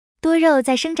多肉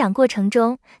在生长过程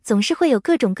中总是会有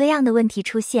各种各样的问题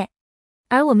出现，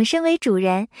而我们身为主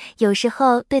人，有时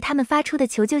候对它们发出的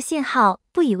求救信号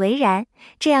不以为然，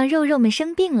这样肉们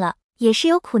生病了，也是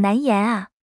有苦难言啊。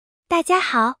大家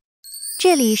好，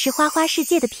这里是花花世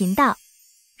界的频道。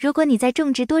如果你在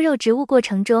种植多肉植物过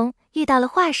程中遇到了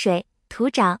化水、土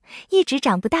长、一直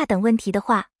长不大等问题的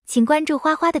话，请关注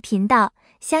花花的频道，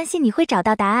相信你会找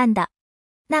到答案的。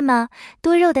那么，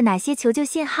多肉的哪些求救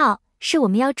信号是我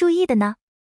们要注意的呢？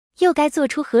又该做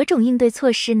出何种应对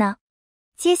措施呢？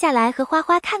接下来和花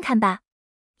花看看吧。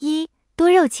1. 多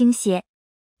肉倾斜。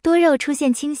多肉出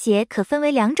现倾斜可分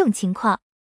为2种情况，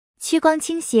趋光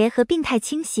倾斜和病态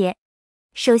倾斜。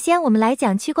首先我们来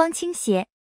讲趋光倾斜。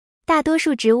大多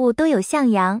数植物都有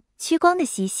向阳、趋光的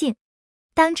习性，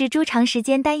当植株长时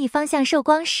间单一方向受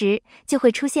光时，就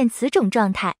会出现此种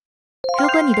状态。如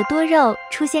果你的多肉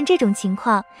出现这种情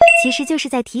况，其实就是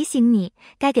在提醒你，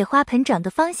该给花盆转个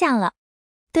方向了。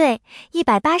对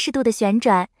，180度的旋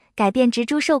转，改变植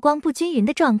株受光不均匀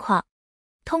的状况。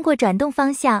通过转动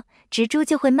方向，植株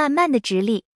就会慢慢的直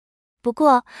立。不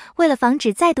过，为了防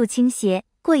止再度倾斜，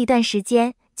过一段时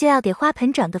间就要给花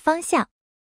盆转个方向。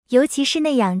尤其室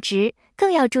内养殖，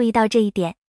更要注意到这一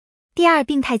点。第2，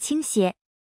病态倾斜。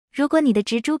如果你的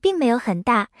植株并没有很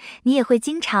大，你也会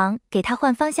经常给它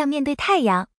换方向面对太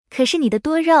阳，可是你的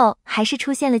多肉还是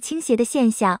出现了倾斜的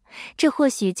现象，这或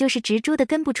许就是植株的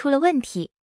根部出了问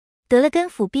题。得了根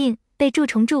腐病、被蛀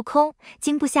虫蛀空、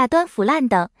茎部下端腐烂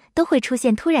等，都会出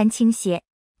现突然倾斜，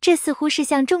这似乎是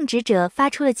向种植者发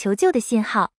出了求救的信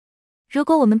号。如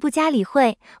果我们不加理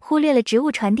会，忽略了植物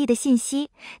传递的信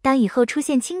息，当以后出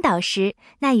现倾倒时，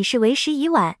那已是为时已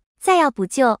晚，再要补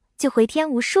救就回天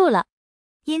无术了。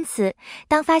因此，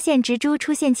当发现植株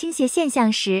出现倾斜现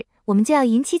象时，我们就要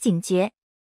引起警觉。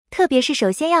特别是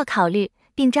首先要考虑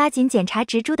并抓紧检查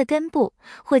植株的根部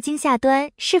或茎下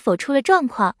端是否出了状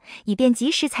况，以便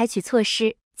及时采取措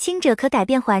施。倾者可改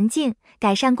变环境，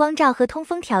改善光照和通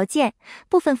风条件；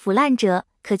部分腐烂者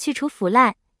可去除腐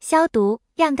烂，消毒，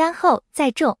晾干后再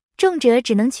种。种者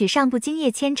只能取上部茎叶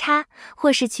扦插，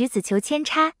或是取子球扦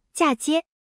插，嫁接。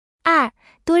2.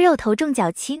 多肉头重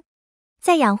脚轻。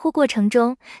在养护过程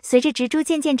中，随着植株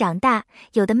渐渐长大，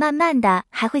有的慢慢的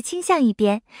还会倾向一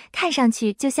边，看上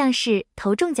去就像是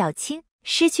头重脚轻，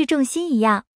失去重心一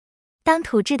样。当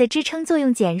土质的支撑作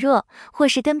用减弱，或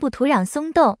是根部土壤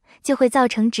松动，就会造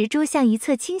成植株向一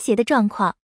侧倾斜的状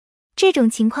况。这种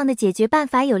情况的解决办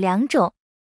法有2种。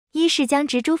一是将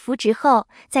植株扶直后，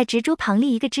在植株旁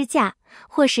立一个支架，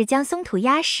或是将松土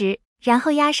压实，然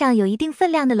后压上有一定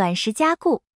分量的卵石加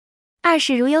固。2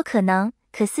是如有可能，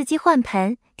可伺机换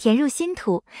盆，填入新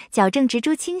土，矫正植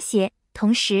株倾斜，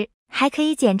同时还可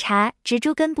以检查植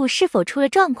株根部是否出了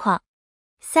状况。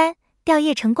3. 掉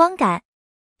叶成光杆。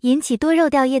引起多肉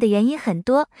掉叶的原因很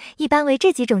多，一般为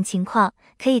这几种情况，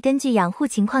可以根据养护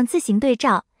情况自行对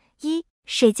照。1.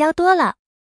 水浇多了。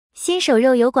新手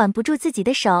肉友管不住自己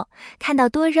的手，看到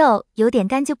多肉有点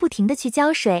干就不停地去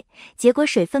浇水，结果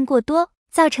水分过多，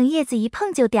造成叶子一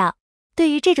碰就掉。对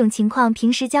于这种情况，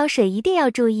平时浇水一定要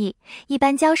注意，一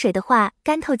般浇水的话，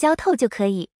干透浇透就可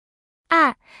以。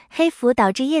2. 黑腐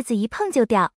导致叶子一碰就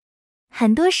掉。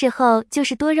很多时候就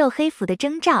是多肉黑腐的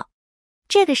征兆。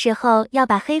这个时候要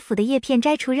把黑腐的叶片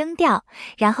摘除扔掉，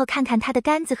然后看看它的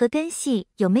杆子和根系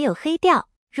有没有黑掉。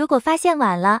如果发现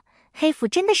晚了，黑腐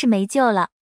真的是没救了。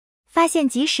发现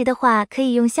及时的话，可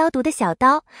以用消毒的小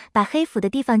刀把黑腐的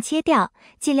地方切掉，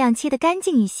尽量切得干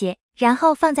净一些，然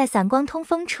后放在散光通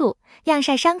风处，晾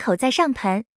晒伤口再上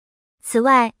盆。此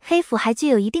外，黑腐还具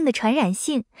有一定的传染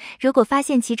性，如果发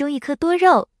现其中一颗多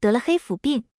肉得了黑腐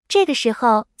病，这个时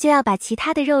候就要把其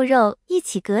他的肉一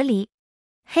起隔离。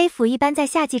黑腐一般在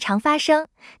夏季常发生，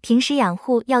平时养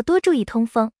护要多注意通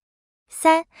风。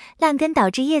3. 烂根导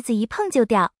致叶子一碰就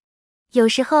掉。有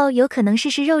时候有可能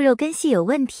是肉根系有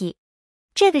问题，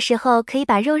这个时候可以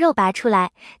把肉拔出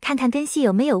来，看看根系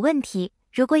有没有问题，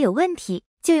如果有问题，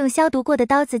就用消毒过的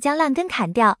刀子将烂根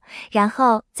砍掉，然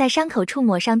后在伤口处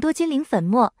抹上多菌灵粉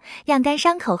末，晾干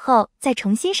伤口后再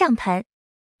重新上盆。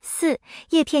4.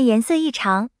 叶片颜色异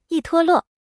常，易脱落。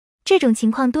这种情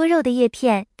况多肉的叶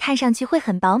片看上去会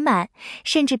很饱满，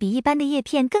甚至比一般的叶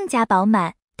片更加饱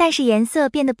满，但是颜色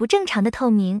变得不正常的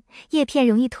透明，叶片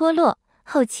容易脱落，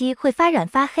后期会发软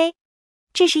发黑。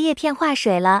这是叶片化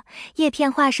水了，叶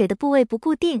片化水的部位不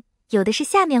固定，有的是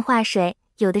下面化水，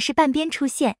有的是半边出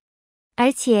现。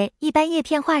而且一般叶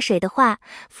片化水的话，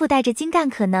附带着茎干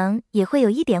可能也会有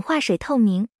一点化水透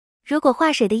明。如果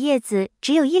化水的叶子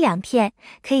只有1-2片，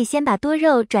可以先把多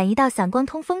肉转移到散光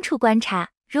通风处观察，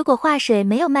如果化水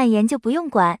没有蔓延就不用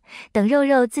管，等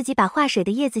肉自己把化水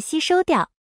的叶子吸收掉。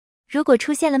如果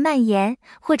出现了蔓延，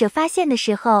或者发现的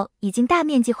时候已经大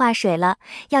面积化水了，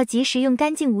要及时用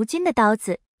干净无菌的刀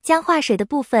子，将化水的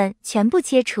部分全部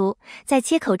切除，在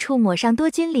切口处抹上多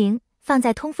菌灵，放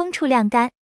在通风处晾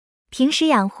干。平时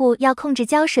养护要控制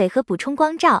浇水和补充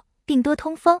光照，并多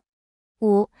通风。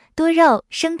5. 多肉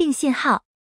生病信号。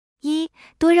1.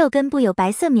 多肉根部有白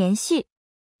色棉絮。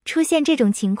出现这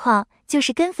种情况就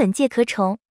是根粉介壳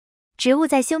虫。植物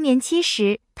在休眠期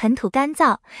时，盆土干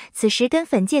燥，此时根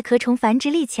粉介壳虫繁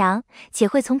殖力强，且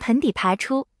会从盆底爬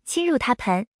出，侵入它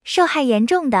盆。受害严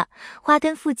重的，花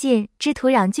根附近之土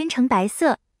壤均呈白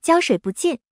色，浇水不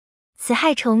进。此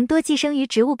害虫多寄生于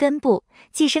植物根部，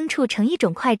寄生处呈一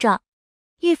种块状。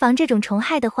预防这种虫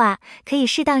害的话，可以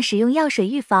适当使用药水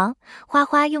预防。花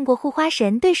花用过护花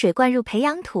神兑水灌入培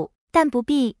养土，但不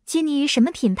必拘泥于什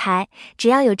么品牌，只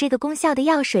要有这个功效的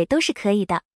药水都是可以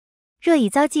的。若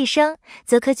已遭寄生，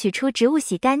则可取出植物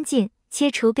洗干净，切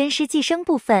除根湿寄生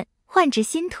部分，换植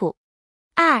新土。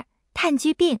2. 炭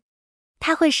疽病。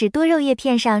它会使多肉叶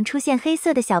片上出现黑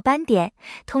色的小斑点，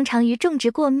通常于种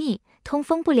植过密、通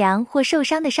风不良或受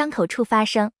伤的伤口处发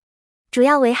生。主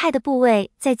要危害的部位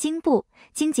在茎部、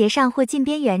茎节上或茎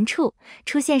边缘处，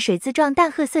出现水渍状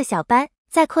淡褐色小斑，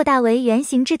再扩大为圆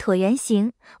形至椭圆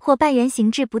形或半圆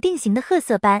形至不定型的褐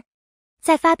色斑。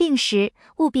在发病时，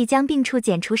务必将病处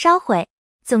剪除烧毁。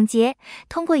总结，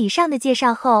通过以上的介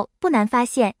绍后，不难发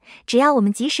现，只要我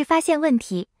们及时发现问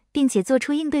题，并且做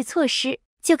出应对措施，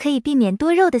就可以避免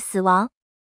多肉的死亡。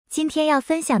今天要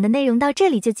分享的内容到这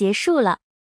里就结束了。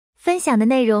分享的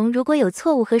内容如果有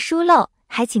错误和疏漏，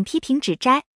还请批评指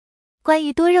摘。关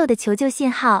于多肉的求救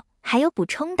信号，还有补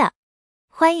充的，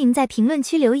欢迎在评论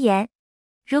区留言。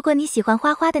如果你喜欢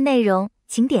花花的内容，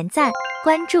请点赞、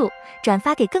关注、转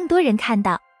发给更多人看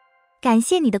到。感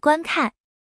谢你的观看，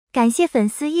感谢粉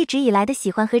丝一直以来的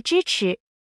喜欢和支持。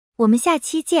我们下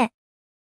期见。